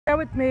Here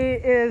with me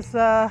is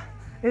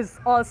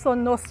also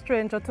no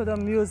stranger to the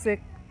music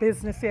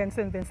business here in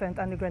St. Vincent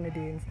and the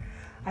Grenadines.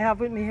 I have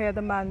with me here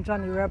the man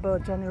Johnny Rebel.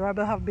 Johnny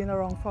Rebel have been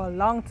around for a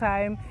long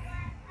time.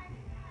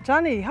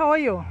 Johnny, how are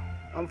you?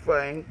 I'm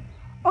fine.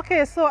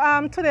 Okay, so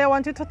today I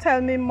want you to tell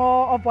me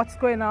more of what's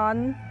going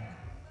on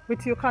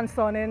with you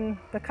concerning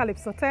the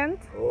Calypso tent.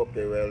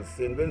 Okay, well,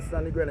 St. Vincent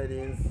and the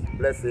Grenadines,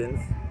 blessings.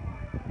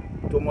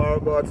 Tomorrow,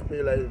 God's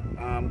will,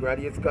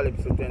 Graduates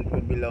Calypso tent will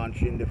be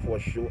launching the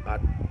first show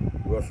at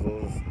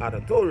Russell's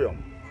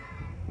Auditorium.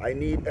 I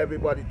need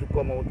everybody to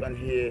come out and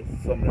hear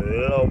some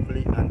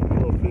lovely and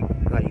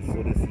perfect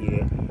Calypso this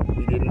year.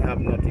 We didn't have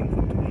nothing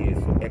for 2 years,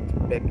 so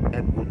expect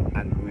a good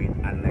and great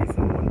and nice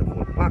and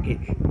wonderful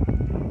package.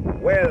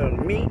 Well,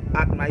 me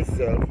at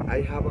myself,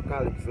 I have a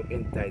Calypso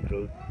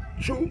entitled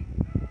True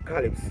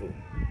Calypso.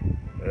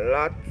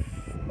 Lots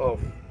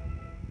of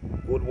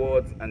good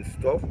words and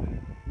stuff.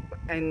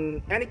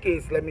 In any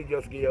case, let me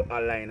just give you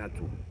a line or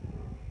two.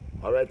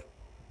 Alright,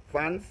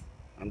 fans,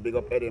 and big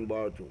up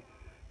Edinburgh too.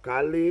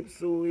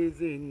 Calypso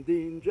is in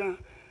danger,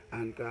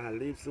 and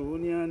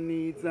Calypsonia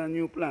needs a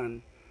new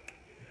plan.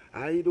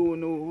 I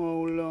don't know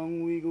how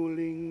long we go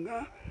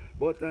linger,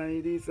 but I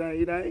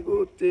decide I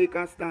go take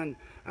a stand.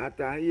 I'm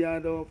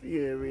tired of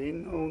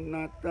hearing how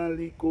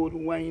Natalie could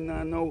whine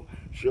and how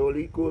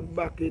Shirley could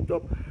back it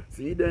up.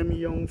 See them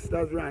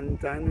youngsters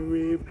rant and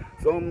rave,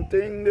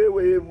 something they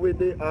wave with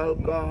the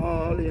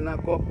alcohol in a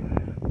cup.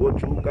 But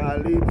true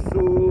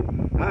Calypso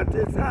at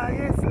its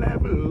highest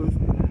levels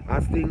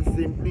are still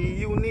simply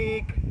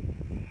unique.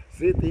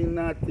 Sitting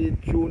at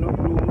it, tune of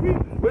glory,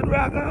 with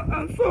ragga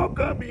and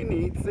soca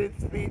beneath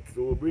its feet.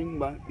 So bring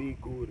back the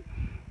good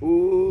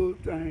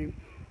old time,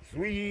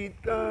 sweet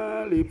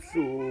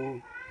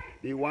Calypso,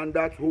 the one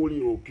that hold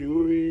your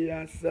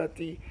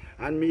curiosity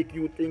and make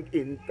you think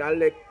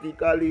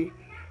intellectually.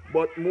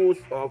 But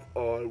most of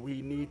all,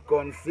 we need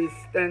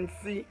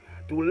consistency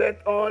to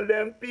let all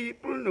them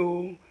people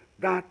know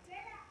that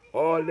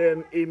all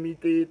them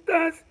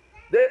imitators,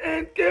 they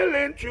ain't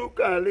killing true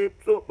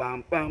Calypso.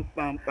 Pam, pam,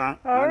 pam, pam.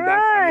 All and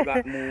right.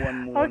 That, and you got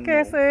more and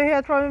Okay, more. so you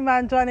hear from the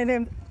man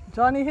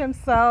Johnny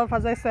himself,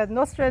 as I said,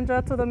 no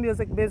stranger to the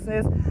music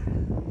business.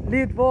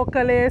 Lead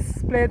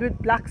vocalist, played with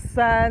Black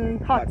Sun,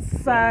 Hot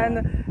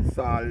Sun.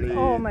 Solid.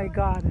 Oh my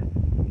God.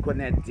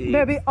 Connected.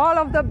 Maybe all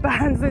of the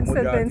bands in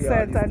St.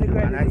 Vincent and the And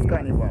Grenadines. it's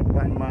Carnival,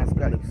 Pan Mass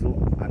Calypso,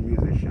 and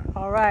musician.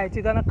 All right,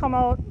 you're gonna come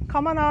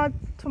on out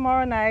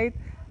tomorrow night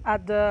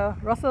at the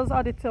Russell's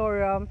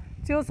Auditorium,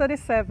 Tuesday the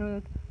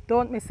 7th.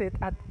 Don't miss it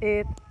at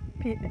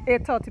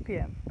 8:30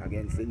 p.m.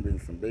 Again, St.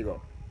 Vincent, big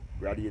up.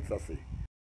 Graduates, I say.